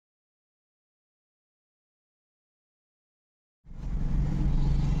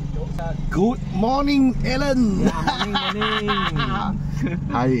Good morning, Alan. Morning.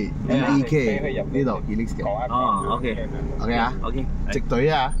 係 EK 呢度 Helix 嘅。哦，OK 啊 ，OK，直隊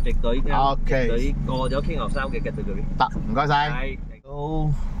啊，直隊嘅。 OK 直隊過咗King of South嘅直隊嗰邊。得，唔該晒。係。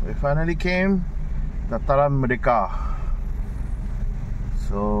So we finally came Dataran Merdeka.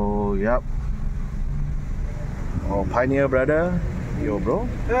 So yep. Oh, Pioneer brother, yo bro.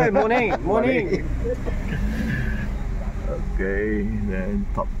 Hey, morning. Okay, then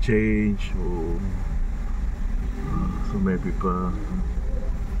top change. Oh, so many people.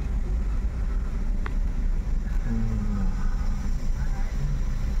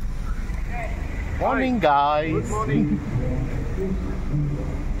 Morning, guys. Good morning.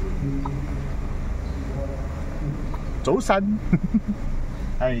早晨。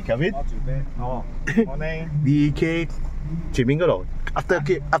係 Kevin。哦，morning。DK 前面嗰度 after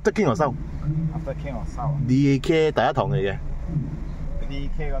King of South。After King of South。DK 第一堂嚟嘅。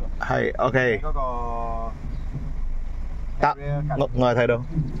DK 嗰度。係 OK。嗰個。得，我係睇到。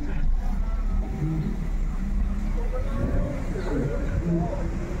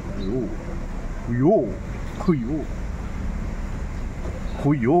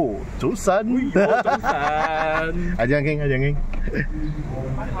早晨，早晨。阿張傾，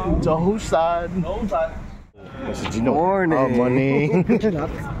早晨。Morning.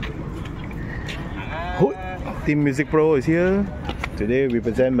 Team Music Pro is here. Today we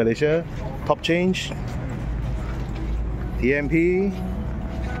represent Malaysia. Top change. TMP.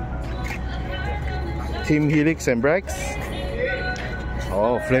 Team Helix and Brex.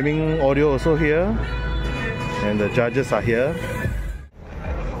 Oh, Flaming Audio also here. And the judges are here.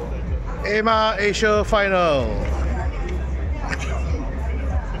 EMA Asia Final.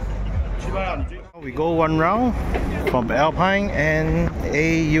 We go one round from Alpine and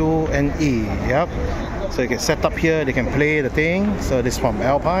AU and E. Yep. So you can set up here, they can play the thing. So this from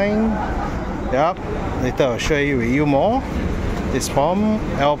Alpine. Yep. Later I'll show you more. This from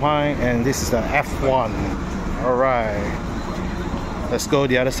Alpine and this is the F1. Alright. Let's go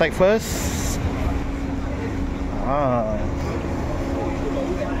the other side first.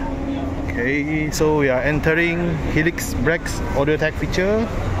 Okay, so we are entering Helix Brex audio tag feature.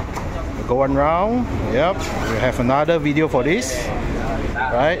 We'll go one round. Yep, we have another video for this.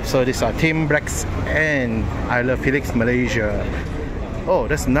 Right, so these are Team Brex and I Love Helix Malaysia. Oh,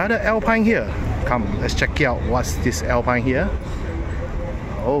 there's another Alpine here. Come, let's check out what's this Alpine here.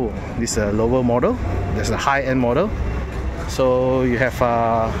 Oh, this is a lower model. There's a high-end model. So you have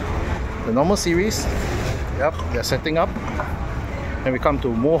the normal series. Yep, they're setting up. And we come to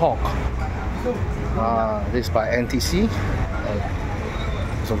Mohawk. This is by NTC.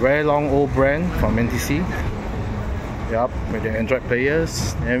 It's a very long old brand from NTC. Yep, with the Android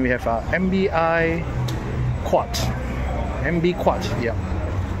players. And we have MBI Quad. MB Quad, yeah.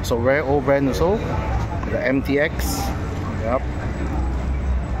 So very old brand also. The MTX. Yep.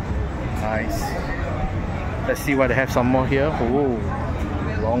 Nice. Let's see what they have some more here. Ooh,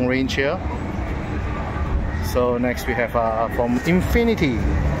 long range here. So next we have from Infinity.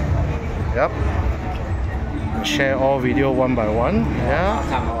 Yep. Share all video one by one. Yeah.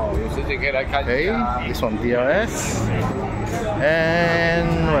 Okay. This from DRS.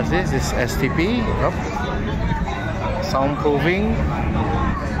 And what's this? This is STP. Yep. Soundproofing.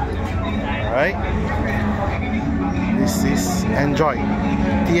 Alright. This is Android.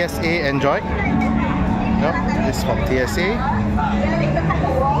 TSA Android. Yep. This is from TSA.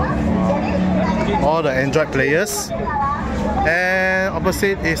 All the Android players. And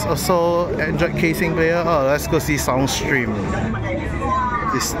opposite is also Android casing player. Oh, let's go see Soundstream.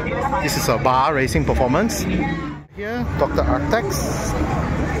 This is a bar racing performance. Here, Dr. Artex.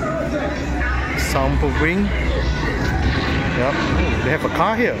 Soundproofing. Yep. They have a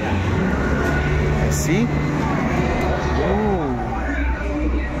car here. Let's see.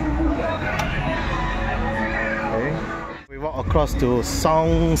 Okay. We walk across to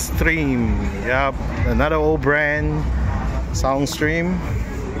Soundstream. Yep. Another old brand. Soundstream.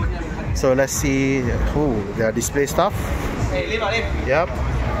 So let's see their display stuff. Yep.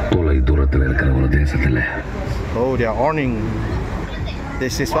 Oh, they are awning.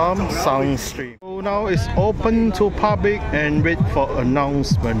 This is from Soundstream. So now it's open to public and wait for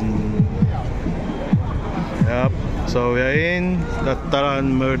announcement. Yep. So we are in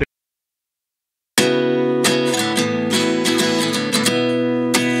Dataran Merdeka.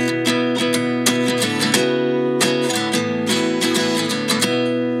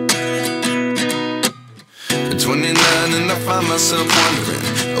 Myself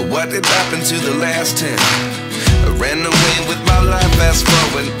wondering what did happen to the last 10. I ran away with my life, fast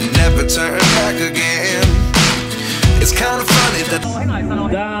forward, never turn back again. It's It's kind of funny that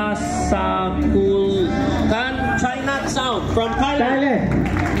Dasakulkan Chinatown from Thailand.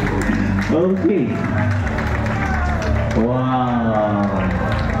 Okay. Wow.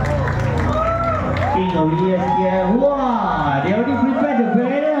 King of ESQL. Wow. They already prepared the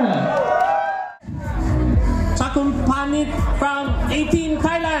banner. Chakumpanit from 18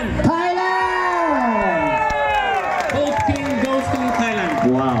 Thailand. Thailand. Both team goes to Thailand.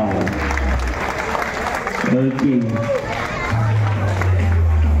 Wow. Okay.